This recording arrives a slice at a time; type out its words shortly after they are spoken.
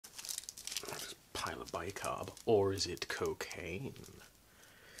pile of bicarb, or is it cocaine?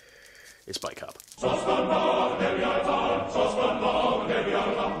 It's bicarb.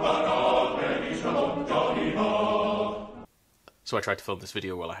 So I tried to film this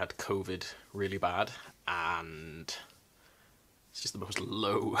video while I had COVID really bad, and it's just the most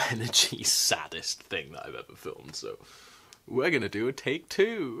low energy, saddest thing that I've ever filmed, so we're gonna do a take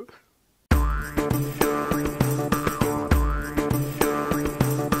 2.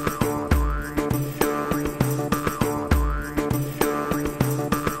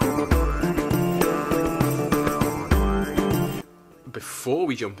 Before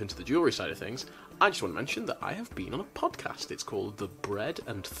we jump into the jewellery side of things, I just want to mention that I have been on a podcast. It's called the Bread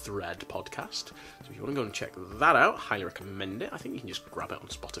and Thread Podcast. So if you want to go and check that out, highly recommend it. I think you can just grab it on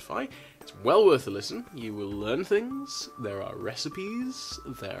Spotify. It's well worth a listen. You will learn things. There are recipes.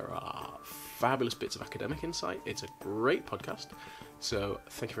 There are fabulous bits of academic insight. It's a great podcast. So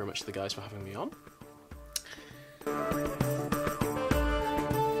thank you very much to the guys for having me on.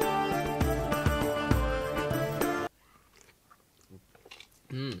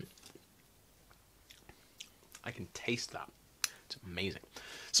 I can taste that. It's amazing.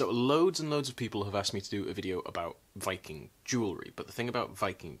 So loads and loads of people have asked me to do a video about Viking jewellery, but the thing about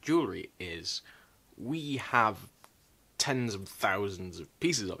Viking jewellery is we have tens of thousands of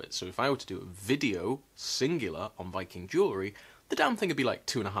pieces of it, so if I were to do a video, singular, on Viking jewellery, the damn thing would be like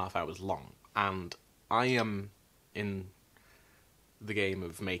 2.5 hours long, and I am in the game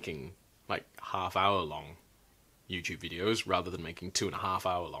of making like half-hour long YouTube videos rather than making 2.5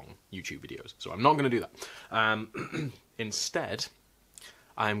 hour long YouTube videos. So I'm not going to do that. Instead,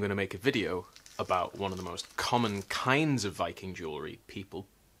 I'm going to make a video about one of the most common kinds of Viking jewellery people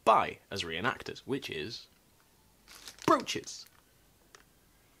buy as reenactors, which is brooches.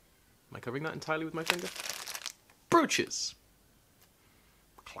 Am I covering that entirely with my finger? Brooches.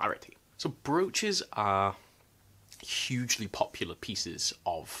 Clarity. So brooches are hugely popular pieces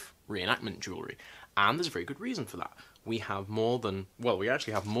of reenactment jewellery. And there's a very good reason for that. We have more than, well, we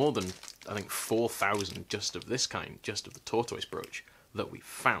actually have more than, I think, 4,000 just of this kind, just of the tortoise brooch, that we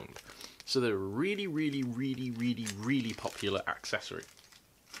found. So they're a really, really, really, really, really popular accessory,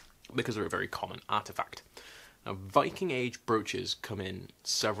 because they're a very common artefact. Now, Viking Age brooches come in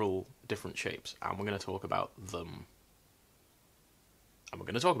several different shapes, and we're going to talk about them. We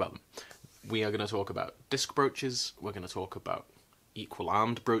are going to talk about disc brooches, we're going to talk about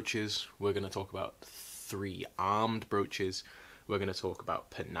equal-armed brooches, we're going to talk about 3-armed brooches, we're going to talk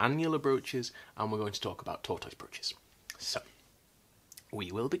about penannular brooches, and we're going to talk about tortoise brooches. So, we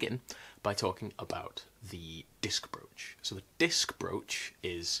will begin by talking about the disc brooch. So the disc brooch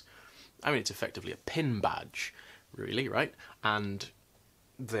is, I mean, it's effectively a pin badge, really, right? And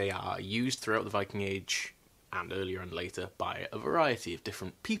they are used throughout the Viking Age, and earlier and later, by a variety of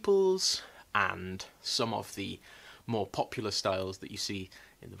different peoples, and some of the more popular styles that you see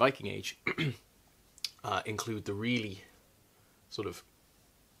in the Viking Age include the really sort of,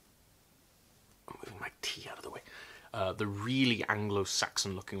 I'm moving my tea out of the way, the really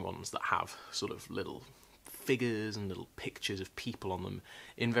Anglo-Saxon looking ones that have sort of little figures and little pictures of people on them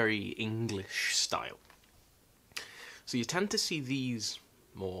in very English style. So you tend to see these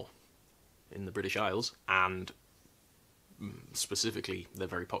more in the British Isles, and specifically they're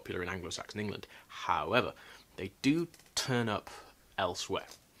very popular in Anglo-Saxon England. However, they do turn up elsewhere.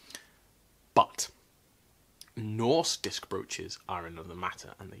 But Norse disc brooches are another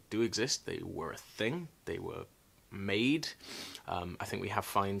matter, and they do exist. They were a thing. They were made. I think we have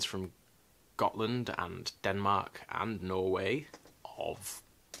finds from Scotland and Denmark and Norway of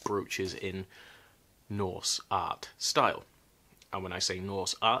brooches in Norse art style. And when I say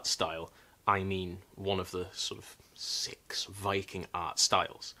Norse art style, I mean one of the sort of 6 Viking art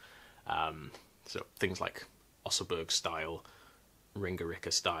styles. So things like Osseberg style,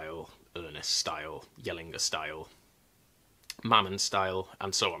 Ringerike style, Ernest style, Jellinger style, Mammon style,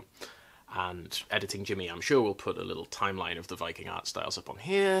 and so on. And Editing Jimmy, I'm sure, will put a little timeline of the Viking art styles up on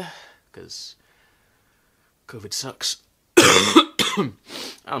here, because COVID sucks.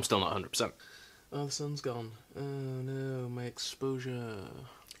 I'm still not 100%. Oh, the sun's gone. Oh no, my exposure.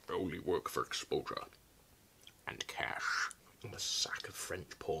 I only work for exposure. And cash. And a sack of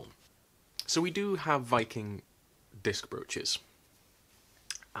French porn. So we do have Viking disc brooches,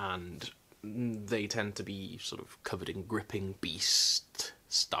 and they tend to be sort of covered in gripping beast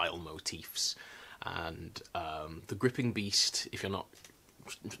style motifs, and the gripping beast, if you're not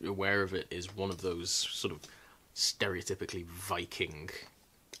aware of it, is one of those sort of stereotypically Viking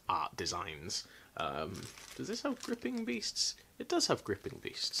art designs. Does this have gripping beasts? It does have gripping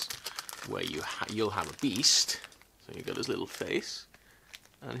beasts, where you'll have a beast, so you've got his little face,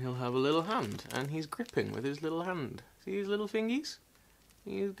 and he'll have a little hand, and he's gripping with his little hand. See his little fingies?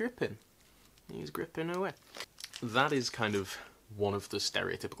 He's gripping. He's gripping away. That is kind of one of the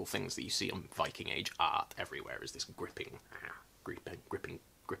stereotypical things that you see on Viking Age art everywhere, is this gripping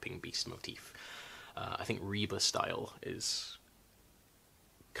beast motif. I think Reba style is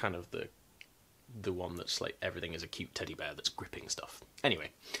kind of the one that's like everything is a cute teddy bear that's gripping stuff.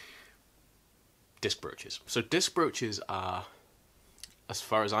 Anyway, disc brooches. So disc brooches are, as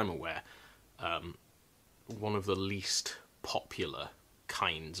far as I'm aware, one of the least popular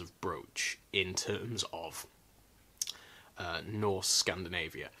kinds of brooch in terms of Norse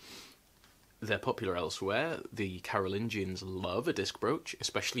Scandinavia. They're popular elsewhere. The Carolingians love a disc brooch,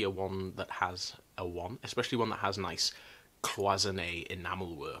 especially one that has nice cloisonné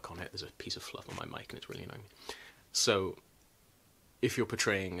enamel work on it. There's a piece of fluff on my mic and it's really annoying me. So if you're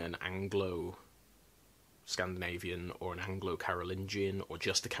portraying an Anglo-Scandinavian or an Anglo-Carolingian or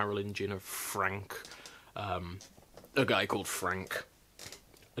just a Carolingian, of Frank, a guy called Frank,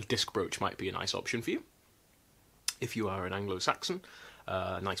 a disc brooch might be a nice option for you. If you are an Anglo-Saxon,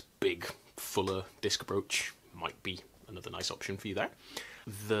 a nice big fuller disc brooch might be another nice option for you there.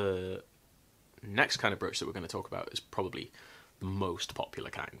 The next kind of brooch that we're going to talk about is probably the most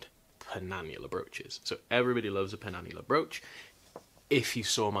popular kind, penannular brooches. So everybody loves a penannular brooch. If you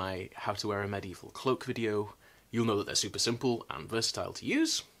saw my How to Wear a Medieval Cloak video, you'll know that they're super simple and versatile to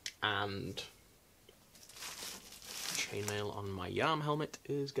use. And chainmail on my Yarm helmet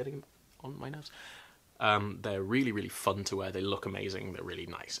is getting on my nerves. They're really, really fun to wear. They look amazing. They're really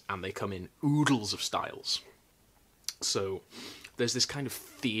nice. And they come in oodles of styles. So there's this kind of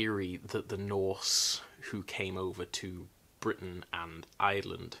theory that the Norse who came over to Britain and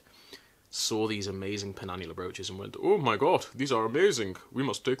Ireland saw these amazing penannular brooches and went, "Oh my god, these are amazing. We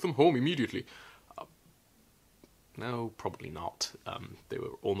must take them home immediately." No, probably not. They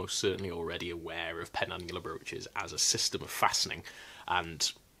were almost certainly already aware of penannular brooches as a system of fastening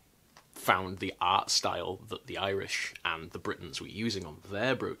and found the art style that the Irish and the Britons were using on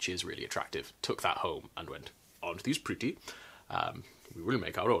their brooches really attractive, took that home and went, "Aren't these pretty? We will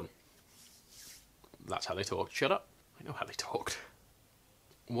make our own." That's how they talked. Shut up. I know how they talked.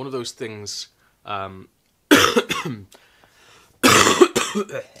 One of those things... So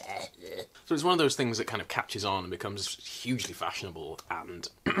it's one of those things that kind of catches on and becomes hugely fashionable, and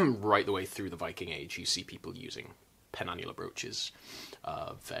right the way through the Viking Age you see people using penannular brooches,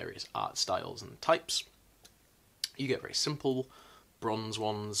 various art styles and types. You get very simple bronze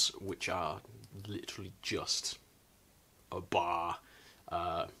ones, which are literally just a bar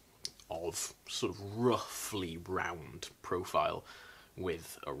of sort of roughly round profile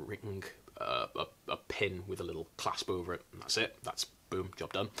with a ring, a pin with a little clasp over it, and that's it. That's boom,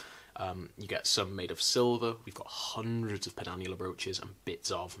 job done. You get some made of silver. We've got hundreds of penannular brooches and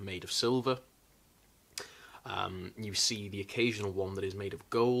bits of made of silver. You see the occasional one that is made of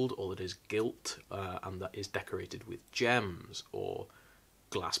gold or that is gilt and that is decorated with gems or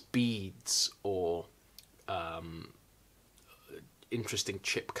glass beads or interesting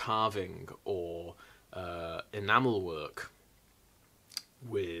chip carving or enamel work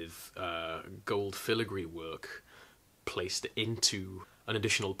with gold filigree work placed into an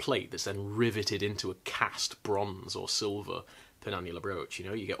additional plate that's then riveted into a cast bronze or silver penannular brooch. You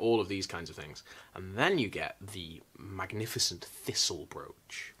know, you get all of these kinds of things. And then you get the magnificent thistle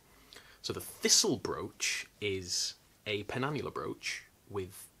brooch. So the thistle brooch is a penannular brooch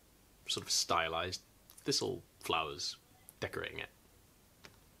with sort of stylized thistle flowers decorating it.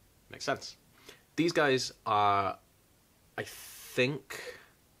 Makes sense. These guys are, I think,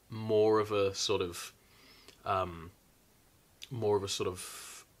 more of a sort of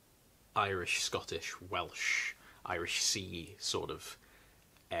Irish, Scottish, Welsh, Irish Sea sort of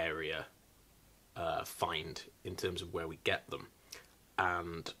area find in terms of where we get them.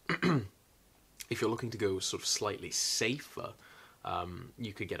 And if you're looking to go sort of slightly safer,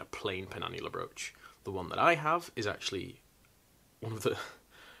 you could get a plain penannular brooch. The one that I have is actually one of the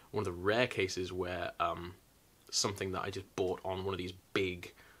rare cases where something that I just bought on one of these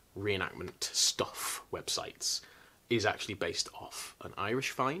big reenactment stuff websites is actually based off an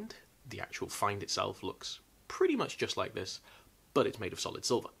Irish find. The actual find itself looks pretty much just like this, but it's made of solid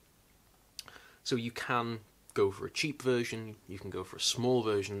silver. So you can go for a cheap version, you can go for a small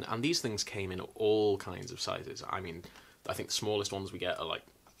version, and these things came in all kinds of sizes. I mean, I think the smallest ones we get are like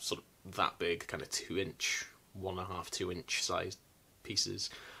sort of that big, kind of 2-inch, 1.5, 2-inch sized pieces.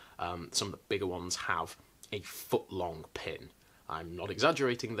 Some of the bigger ones have a foot-long pin. I'm not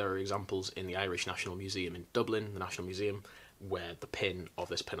exaggerating, there are examples in the Irish National Museum in Dublin, the National Museum, where the pin of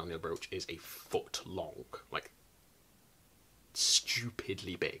this penannular brooch is a foot long. Like,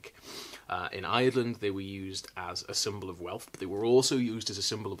 stupidly big. In Ireland, they were used as a symbol of wealth, but they were also used as a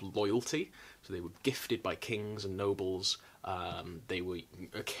symbol of loyalty. So they were gifted by kings and nobles. They were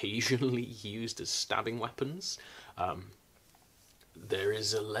occasionally used as stabbing weapons. There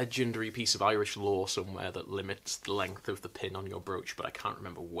is a legendary piece of Irish law somewhere that limits the length of the pin on your brooch, but I can't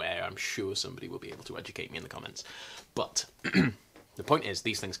remember where. I'm sure somebody will be able to educate me in the comments. But the point is,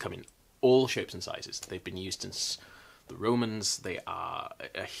 these things come in all shapes and sizes. They've been used since the Romans. They are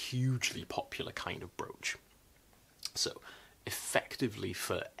a hugely popular kind of brooch. So, effectively,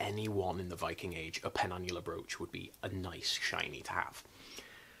 for anyone in the Viking Age, a penannular brooch would be a nice, shiny to have.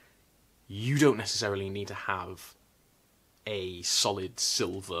 You don't necessarily need to have a solid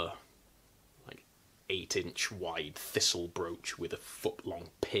silver, like 8-inch wide thistle brooch with a foot-long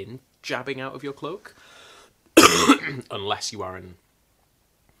pin jabbing out of your cloak, unless you are an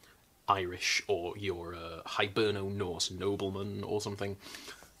Irish or you're a Hiberno-Norse nobleman or something.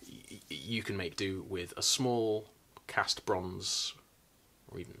 You can make do with a small cast bronze,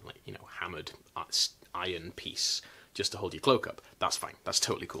 or even, like, you know, hammered iron piece just to hold your cloak up. That's fine. That's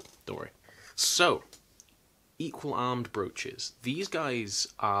totally cool. Don't worry. So, equal armed brooches. These guys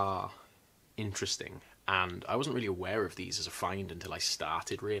are interesting, and I wasn't really aware of these as a find until I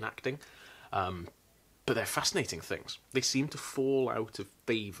started reenacting. But they're fascinating things. They seem to fall out of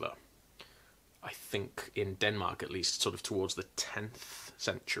favour, I think, in Denmark at least, sort of towards the 10th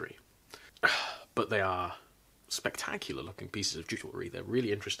century. But they are spectacular looking pieces of jewellery. They're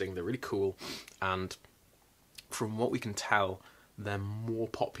really interesting, they're really cool, and from what we can tell, they're more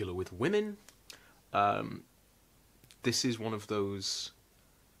popular with women. This is one of those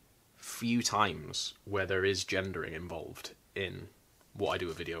few times where there is gendering involved in what I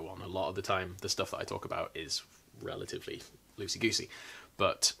do a video on. A lot of the time, the stuff that I talk about is relatively loosey-goosey.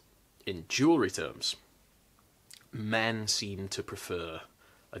 But in jewellery terms, men seem to prefer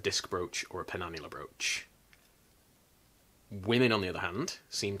a disc brooch or a penannular brooch. Women, on the other hand,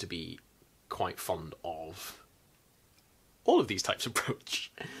 seem to be quite fond of all of these types of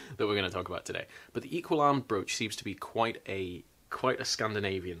brooch that we're going to talk about today. But the equal armed brooch seems to be quite a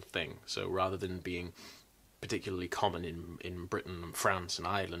Scandinavian thing. So rather than being particularly common in Britain and France and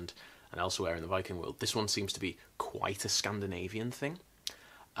Ireland and elsewhere in the Viking world, this one seems to be quite a Scandinavian thing.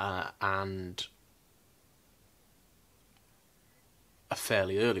 And a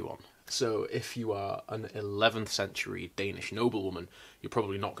fairly early one. So if you are an 11th century Danish noblewoman, you're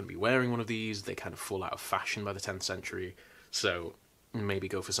probably not going to be wearing one of these. They kind of fall out of fashion by the 10th century. So maybe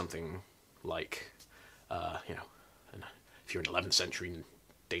go for something like, you know, if you're an 11th century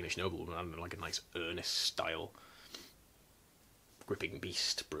Danish noblewoman, I don't know, like a nice Ernest style gripping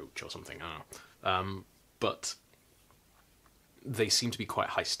beast brooch or something, I don't know. But they seem to be quite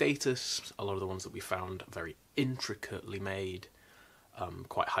high status. A lot of the ones that we found are very intricately made,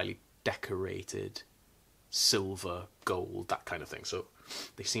 quite highly decorated, silver, gold, that kind of thing. So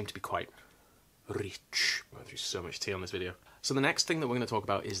they seem to be quite rich. I went through so much tea on this video. So the next thing that we're going to talk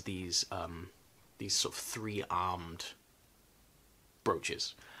about is these sort of 3-armed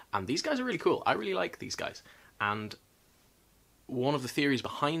brooches. And these guys are really cool. I really like these guys. And one of the theories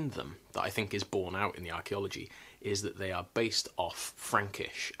behind them that I think is borne out in the archaeology is that they are based off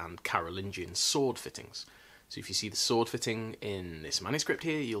Frankish and Carolingian sword fittings. So if you see the sword fitting in this manuscript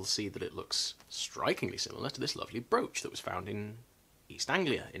here, you'll see that it looks strikingly similar to this lovely brooch that was found in East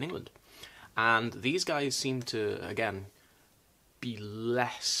Anglia in England. And these guys seem to, again, be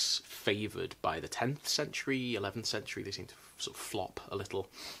less favoured by the 10th century, 11th century. They seem to sort of flop a little.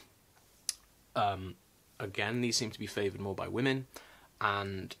 Again, these seem to be favoured more by women,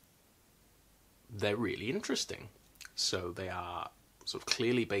 and they're really interesting. So they are sort of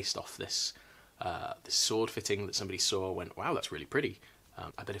clearly based off this this sword fitting that somebody saw, went, wow, that's really pretty.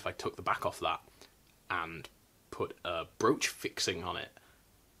 I bet if I took the back off that and put a brooch fixing on it,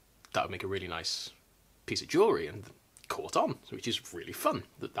 that would make a really nice piece of jewellery, and caught on, which is really fun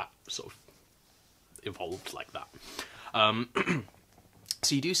that sort of evolved like that.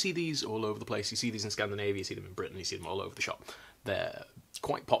 So you do see these all over the place. You see these in Scandinavia, you see them in Britain, you see them all over the shop. They're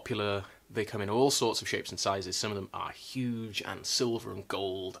quite popular. They come in all sorts of shapes and sizes. Some of them are huge and silver and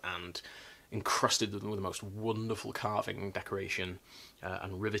gold and encrusted with the most wonderful carving, decoration,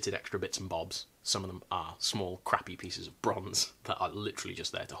 and riveted extra bits and bobs. Some of them are small, crappy pieces of bronze that are literally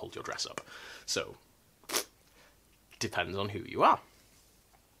just there to hold your dress up. So, depends on who you are.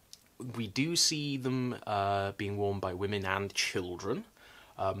 We do see them being worn by women and children.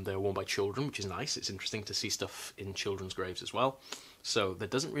 They're worn by children, which is nice. It's interesting to see stuff in children's graves as well. So there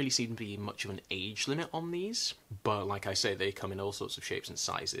doesn't really seem to be much of an age limit on these, but like I say, they come in all sorts of shapes and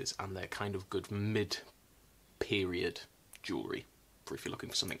sizes, and they're kind of good mid-period jewellery, for if you're looking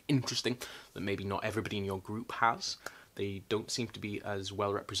for something interesting that maybe not everybody in your group has. They don't seem to be as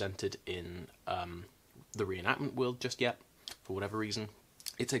well represented in the reenactment world just yet, for whatever reason.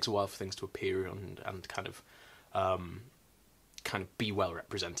 It takes a while for things to appear and kind of be well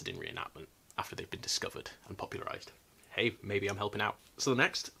represented in reenactment after they've been discovered and popularised. Hey, maybe I'm helping out. So the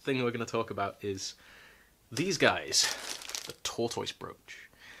next thing we're going to talk about is these guys, the tortoise brooch.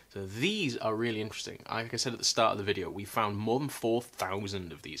 So these are really interesting. Like I said at the start of the video, we found more than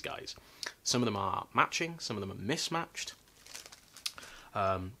 4,000 of these guys. Some of them are matching, some of them are mismatched.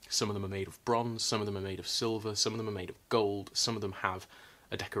 Some of them are made of bronze, some of them are made of silver, some of them are made of gold, some of them have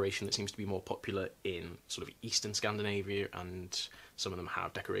a decoration that seems to be more popular in sort of Eastern Scandinavia, and some of them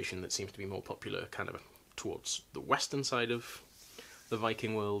have decoration that seems to be more popular kind of towards the western side of the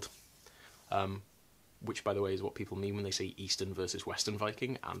Viking world, which, by the way, is what people mean when they say Eastern versus Western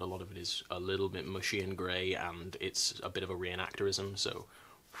Viking, and a lot of it is a little bit mushy and grey, and it's a bit of a reenactorism, so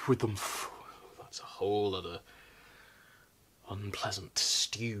with them, that's a whole other unpleasant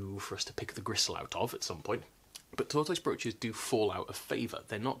stew for us to pick the gristle out of at some point. But tortoise brooches do fall out of favour.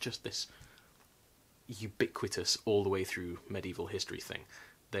 They're not just this ubiquitous all the way through medieval history thing.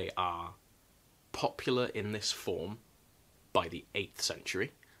 They are popular in this form by the 8th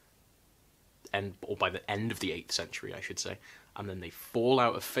century, or by the end of the 8th century, I should say, and then they fall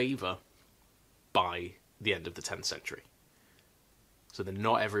out of favour by the end of the 10th century. So they're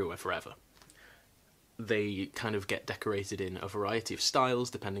not everywhere forever. They kind of get decorated in a variety of styles,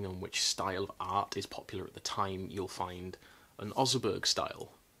 depending on which style of art is popular at the time. You'll find an Oseberg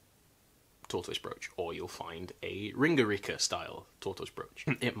style tortoise brooch, or you'll find a Ringerike style tortoise brooch.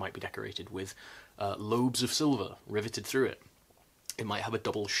 It might be decorated with lobes of silver riveted through it. It might have a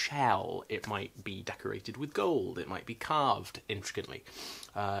double shell, it might be decorated with gold, it might be carved intricately,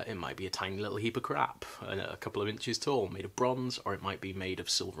 it might be a tiny little heap of crap, a couple of inches tall, made of bronze, or it might be made of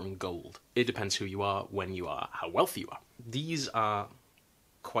silver and gold. It depends who you are, when you are, how wealthy you are. These are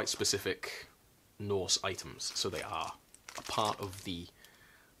quite specific Norse items, so they are a part of the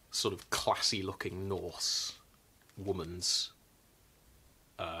sort of classy looking Norse woman's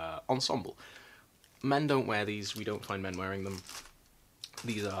ensemble. Men don't wear these, we don't find men wearing them.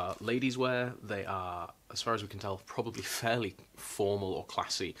 These are ladies' wear. They are, as far as we can tell, probably fairly formal or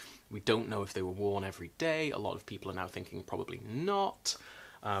classy. We don't know if they were worn every day. A lot of people are now thinking probably not.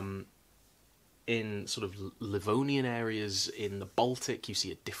 In sort of Livonian areas in the Baltic, you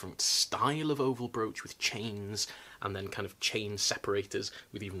see a different style of oval brooch with chains, and then kind of chain separators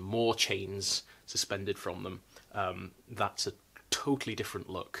with even more chains suspended from them. That's a totally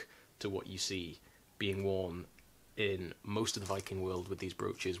different look to what you see being worn in most of the Viking world with these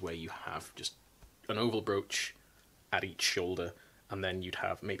brooches, where you have just an oval brooch at each shoulder, and then you'd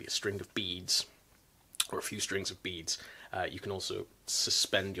have maybe a string of beads, or a few strings of beads. You can also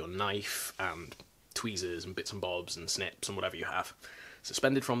suspend your knife and tweezers and bits and bobs and snips and whatever you have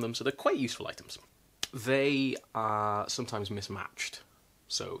suspended from them, so they're quite useful items. They are sometimes mismatched,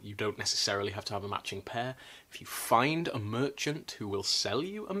 so you don't necessarily have to have a matching pair. If you find a merchant who will sell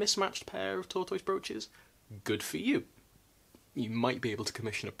you a mismatched pair of tortoise brooches, good for you. You might be able to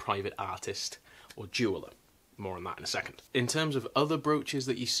commission a private artist or jeweller. More on that in a second. In terms of other brooches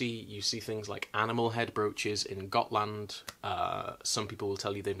that you see things like animal head brooches in Gotland. Some people will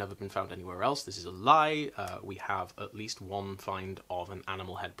tell you they've never been found anywhere else. This is a lie. We have at least one find of an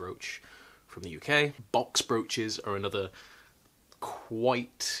animal head brooch from the UK. Box brooches are another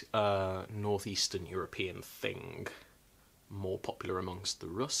quite northeastern European thing, more popular amongst the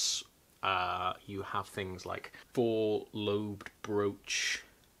Rus. You have things like four-lobed brooch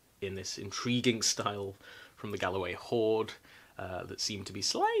in this intriguing style from the Galloway Hoard that seem to be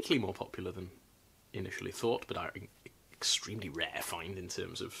slightly more popular than initially thought, but are extremely rare find in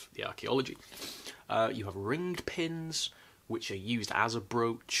terms of the archaeology. You have ringed pins, which are used as a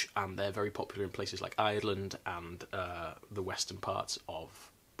brooch, and they're very popular in places like Ireland and the western parts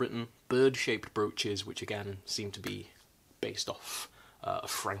of Britain. Bird-shaped brooches, which again seem to be based off a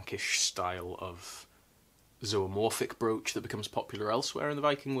Frankish style of zoomorphic brooch that becomes popular elsewhere in the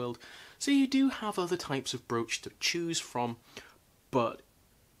Viking world. So you do have other types of brooch to choose from, but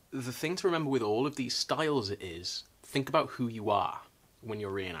the thing to remember with all of these styles is, think about who you are when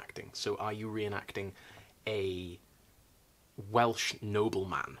you're reenacting. So are you reenacting a Welsh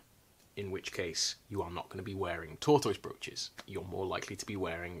nobleman, in which case you are not going to be wearing tortoise brooches. You're more likely to be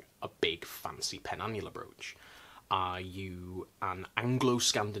wearing a big fancy penannular brooch. Are you an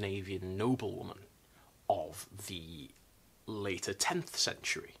Anglo-Scandinavian noblewoman of the later 10th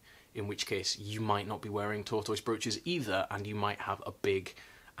century, in which case you might not be wearing tortoise brooches either, and you might have a big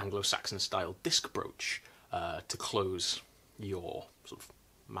Anglo-Saxon style disc brooch to close your sort of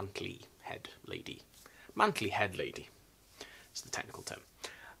mantly head lady. Mantly head lady is the technical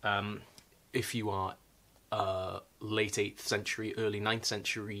term. If you are late 8th century, early 9th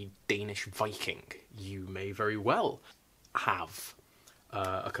century Danish Viking, you may very well have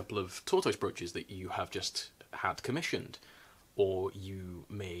a couple of tortoise brooches that you have just had commissioned. Or you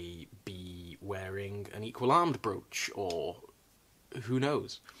may be wearing an equal-armed brooch, or who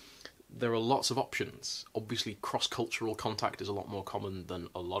knows. There are lots of options. Obviously, cross-cultural contact is a lot more common than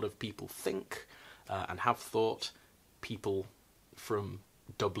a lot of people think and have thought. People from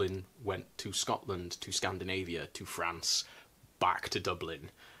Dublin went to Scotland, to Scandinavia, to France, back to Dublin.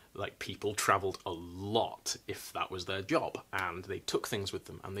 Like, people travelled a lot if that was their job, and they took things with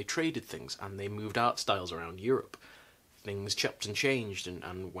them, and they traded things, and they moved art styles around Europe. Things chopped and changed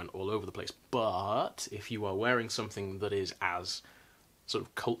and went all over the place. But if you are wearing something that is as sort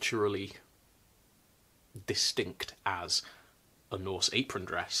of culturally distinct as a Norse apron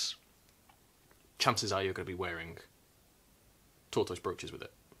dress, chances are you're going to be wearing tortoise brooches with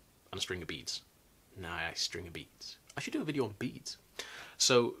it and a string of beads. Nice string of beads. I should do a video on beads.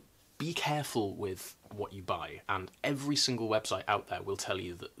 So be careful with what you buy, and every single website out there will tell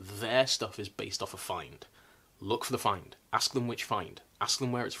you that their stuff is based off a find. Look for the find. Ask them which find. Ask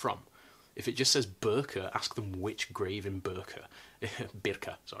them where it's from. If it just says Birka, ask them which grave in Birka.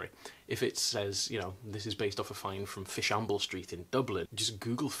 Birka, sorry. If it says, you know, this is based off a find from Fishamble Street in Dublin, just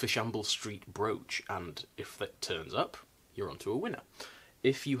Google Fishamble Street brooch, and if that turns up, you're onto a winner.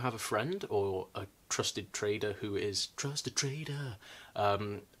 If you have a friend or a trusted trader who is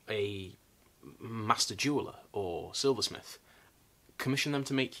a master jeweller or silversmith, commission them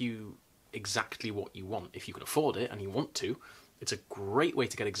to make you exactly what you want. If you can afford it and you want to, it's a great way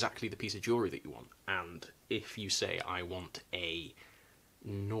to get exactly the piece of jewellery that you want. And if you say, I want a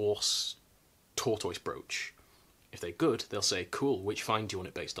Norse tortoise brooch, if they're good, they'll say, cool, which find do you want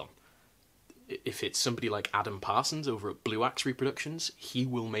it based on? If it's somebody like Adam Parsons over at Blue Axe Reproductions, he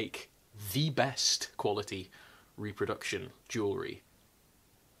will make the best quality reproduction jewellery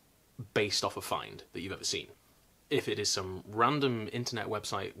based off a find that you've ever seen. If it is some random internet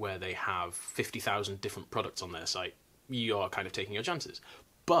website where they have 50,000 different products on their site, you are kind of taking your chances.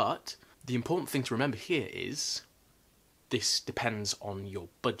 But the important thing to remember here is this depends on your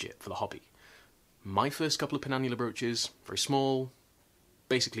budget for the hobby. My first couple of penannular brooches, very small,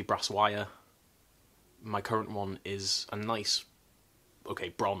 basically brass wire. My current one is a nice, okay,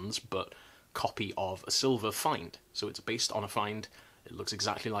 bronze, but copy of a silver find. So it's based on a find. It looks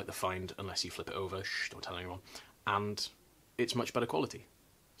exactly like the find unless you flip it over. Shh, don't tell anyone. And it's much better quality.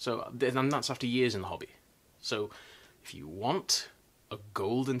 So, and that's after years in the hobby. So if you want a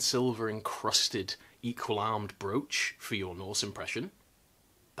gold and silver encrusted equal-armed brooch for your Norse impression,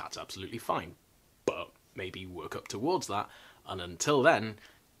 that's absolutely fine. But maybe work up towards that, and until then,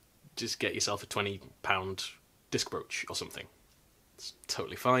 just get yourself a £20 disc brooch or something. It's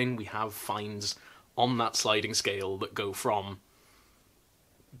totally fine. We have finds on that sliding scale that go from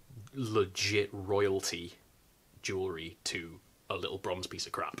legit royalty jewellery to a little bronze piece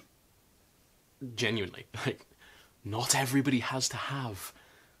of crap. Genuinely. Like, not everybody has to have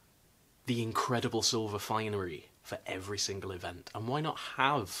the incredible silver finery for every single event. And why not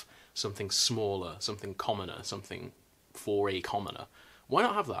have something smaller, something commoner, something for a commoner? Why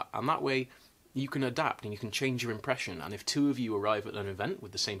not have that? And that way you can adapt and you can change your impression. And if two of you arrive at an event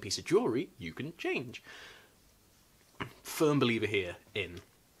with the same piece of jewellery, you can change. Firm believer here in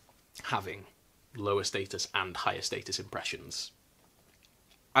having lower status and higher status impressions.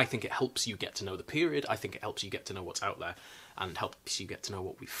 I think it helps you get to know the period, I think it helps you get to know what's out there, and helps you get to know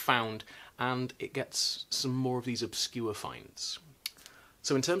what we've found, and it gets some more of these obscure finds.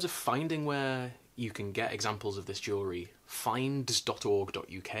 So in terms of finding where you can get examples of this jewellery, finds.org.uk,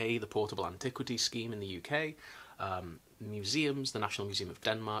 the Portable Antiquities Scheme in the UK, museums, the National Museum of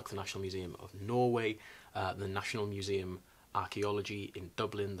Denmark, the National Museum of Norway, the National Museum Archaeology in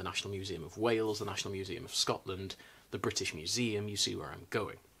Dublin, the National Museum of Wales, the National Museum of Scotland, the British Museum, you see where I'm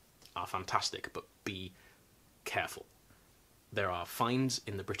going, are fantastic, but be careful. There are finds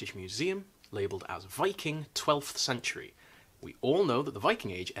in the British Museum labelled as Viking 12th century. We all know that the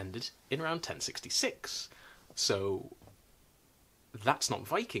Viking Age ended in around 1066. So that's not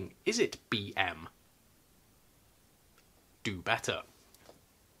Viking, is it, BM? Do better.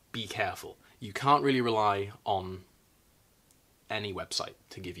 Be careful. You can't really rely on any website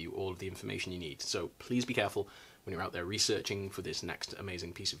to give you all of the information you need. So please be careful when you're out there researching for this next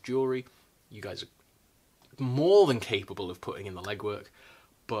amazing piece of jewellery. You guys are more than capable of putting in the legwork,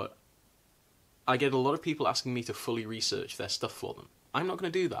 but I get a lot of people asking me to fully research their stuff for them. I'm not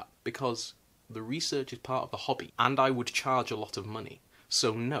going to do that, because The research is part of the hobby, and I would charge a lot of money.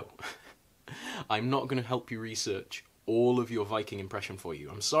 So no, I'm not going to help you research all of your Viking impression for you.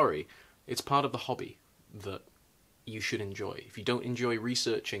 I'm sorry, it's part of the hobby that you should enjoy. If you don't enjoy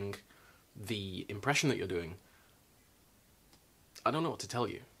researching the impression that you're doing, I don't know what to tell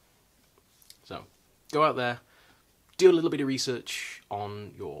you. So, go out there, do a little bit of research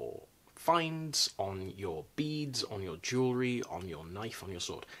on your finds, on your beads, on your jewellery, on your knife, on your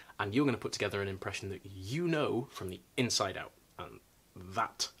sword, and you're going to put together an impression that you know from the inside out. And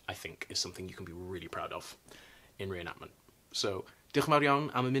that, I think, is something you can be really proud of in reenactment. So, diolch yn fawr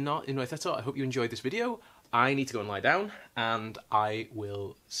iawn am ymuno unwaith eto. I hope you enjoyed this video. I need to go and lie down, and I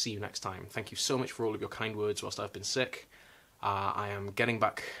will see you next time. Thank you so much for all of your kind words whilst I've been sick. I am getting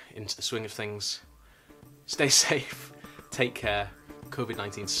back into the swing of things. Stay safe, take care,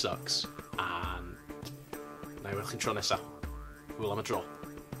 COVID-19 sucks, and na i weld chi'n tro nesa. Hwyl am y tro.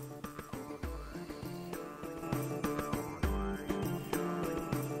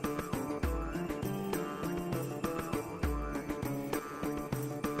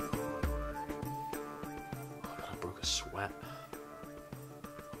 Sweat.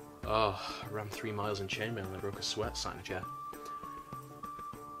 Oh, I ran 3 miles in chainmail and I broke a sweat, sat in a chair.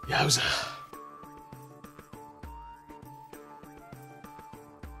 Yowza.